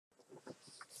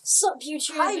Sup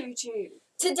YouTube? Hi YouTube.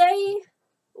 Today,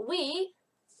 me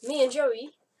and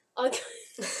Joey, are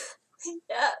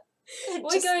Yeah. we're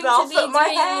going to be my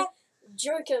doing hair.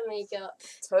 Joker makeup.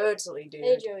 Totally, dude.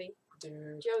 Hey Joey.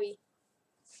 Dude. Joey.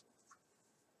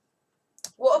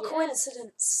 What a Yeah.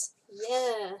 coincidence.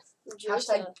 Yeah. Joker.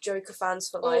 Hashtag Joker fans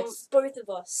for life. Both of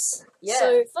us. Yeah.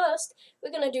 So first,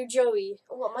 we're gonna do Joey.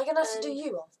 What, am I gonna have to do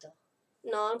you after?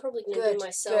 No, I'm probably gonna Good, do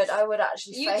myself. good. I would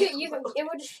actually You fail. could, it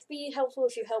would be helpful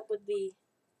if you help with the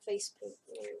face paint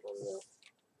on the.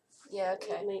 Yeah,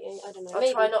 okay. I don't know.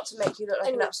 I'll try not to make you look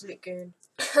like an absolute goon.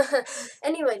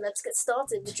 Anyway, let's get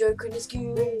started. The Joker and his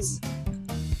goons.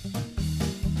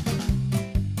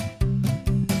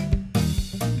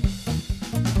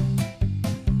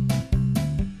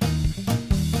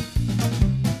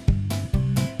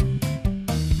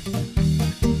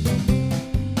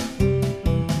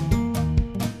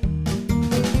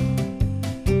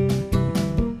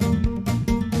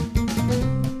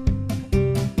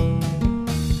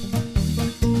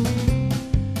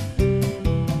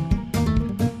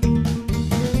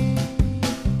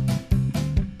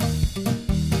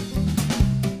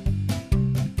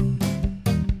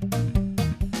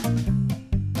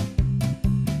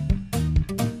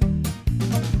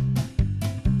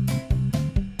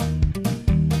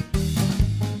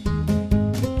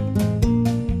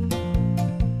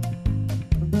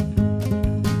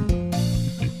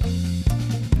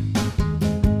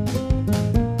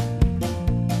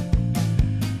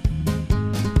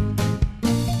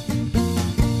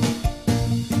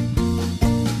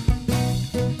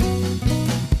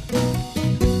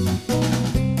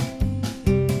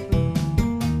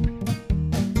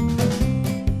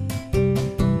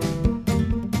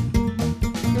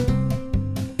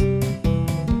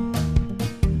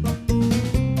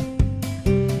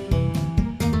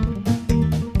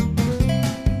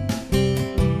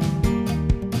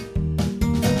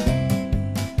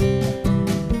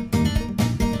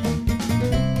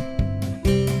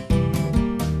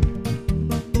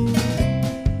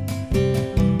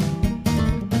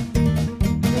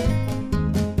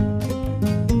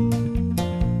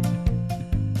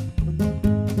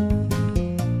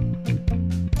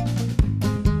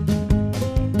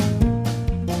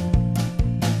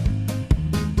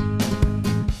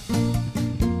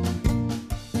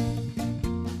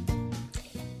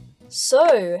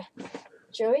 So,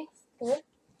 Joey,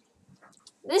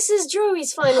 this is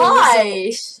Joey's final Hi.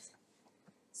 result.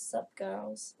 Sup,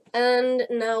 girls? And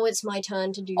now it's my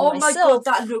turn to do Oh myself. my god,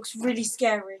 that looks really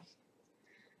scary.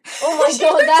 Oh my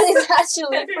god, that is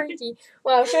actually freaky.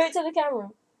 Wow, show it to the camera.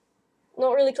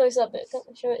 Not really close up, but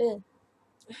show it here.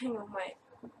 Hang on, wait.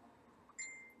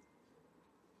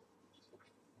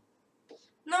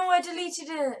 No, I deleted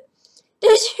it.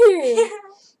 Did you?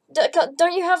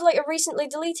 Don't you have like a recently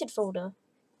deleted folder?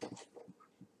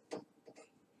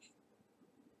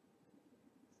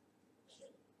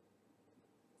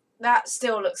 That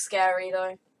still looks scary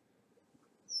though.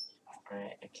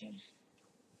 Right, okay.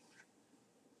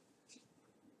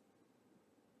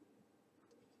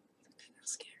 Look at that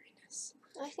scariness.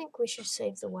 I think we should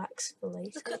save the wax for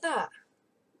later. Look at that.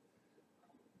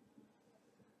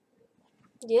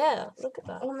 Yeah, look at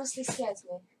that. Honestly scares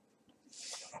me.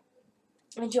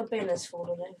 And your bin has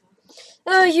fallen over.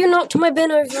 Oh, you knocked my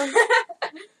bin over.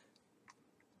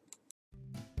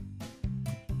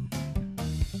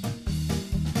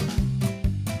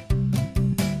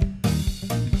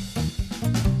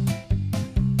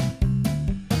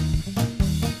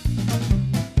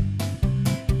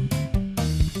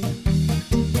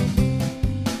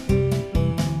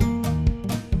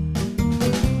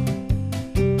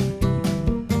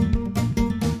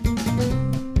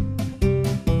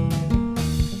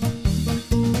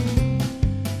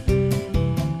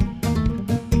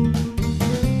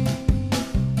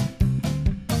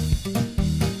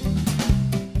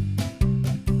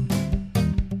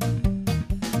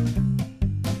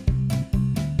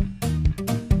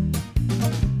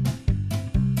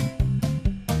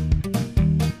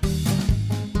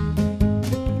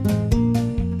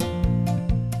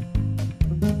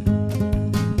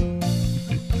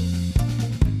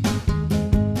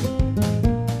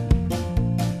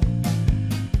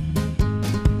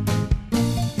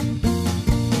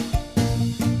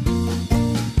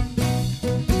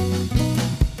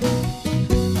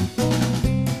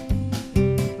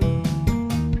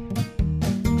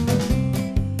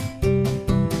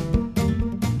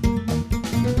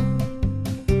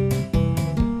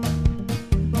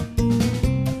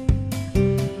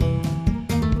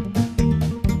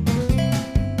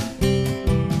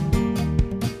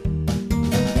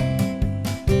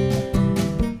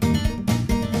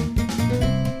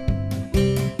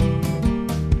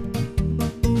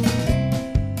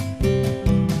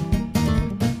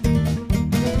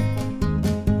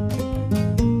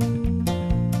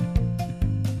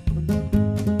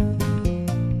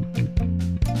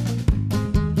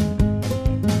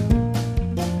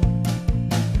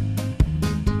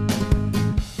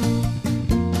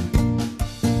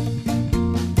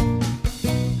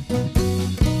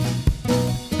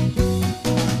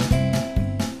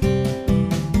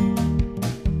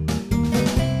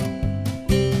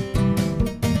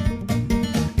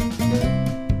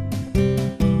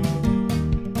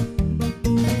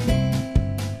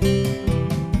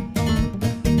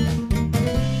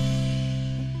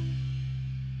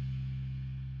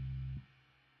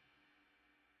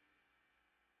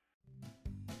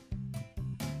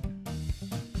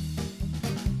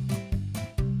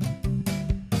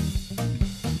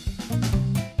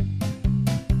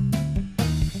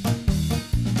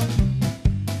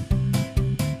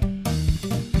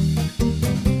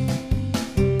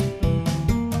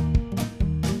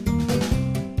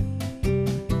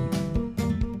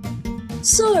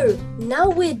 So, now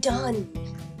we're done.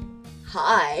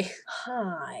 Hi.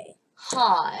 Hi.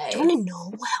 Hi. Do you want to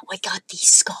know how I got these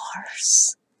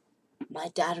scars? My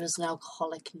dad was an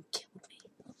alcoholic and killed me.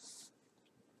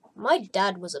 My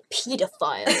dad was a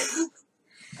pedophile.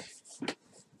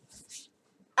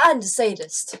 And a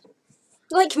sadist.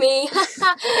 Like me.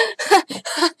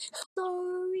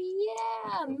 So,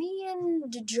 yeah, me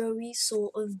and Joey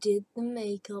sort of did the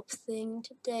makeup thing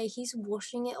today. He's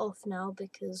washing it off now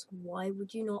because why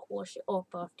would you not wash it off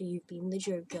after you've been the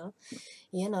Joker?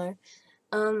 You know.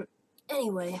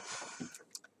 Anyway.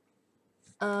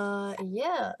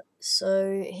 Yeah.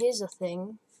 So, here's the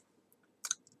thing.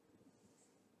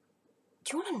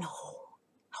 Do you want to know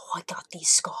how I got these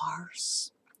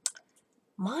scars?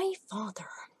 My father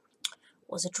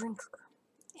was a drinker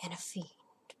and a fiend.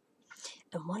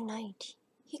 And one night,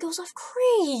 he goes off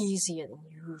crazier than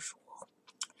usual.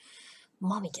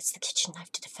 Mommy gets the kitchen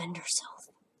knife to defend herself.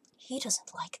 He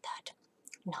doesn't like that.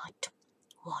 Not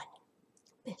one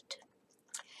bit.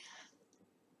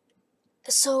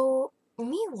 So,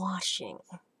 me watching,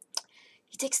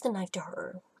 he takes the knife to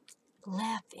her,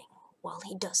 laughing while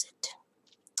he does it.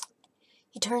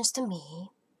 He turns to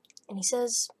me, and he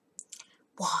says,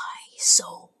 "Why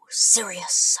so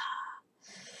serious?"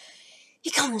 He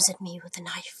comes at me with a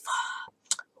knife.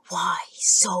 "Why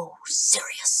so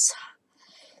serious?"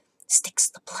 Sticks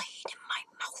the blade in my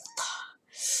mouth.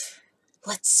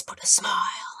 Let's put a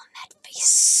smile on that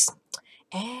face.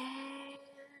 And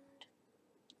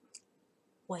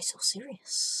why so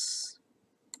serious?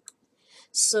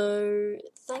 So,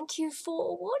 thank you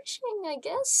for watching, I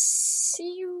guess.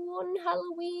 See you on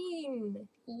Halloween.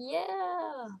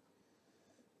 Yeah.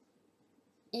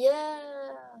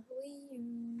 Yeah.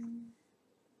 Wee.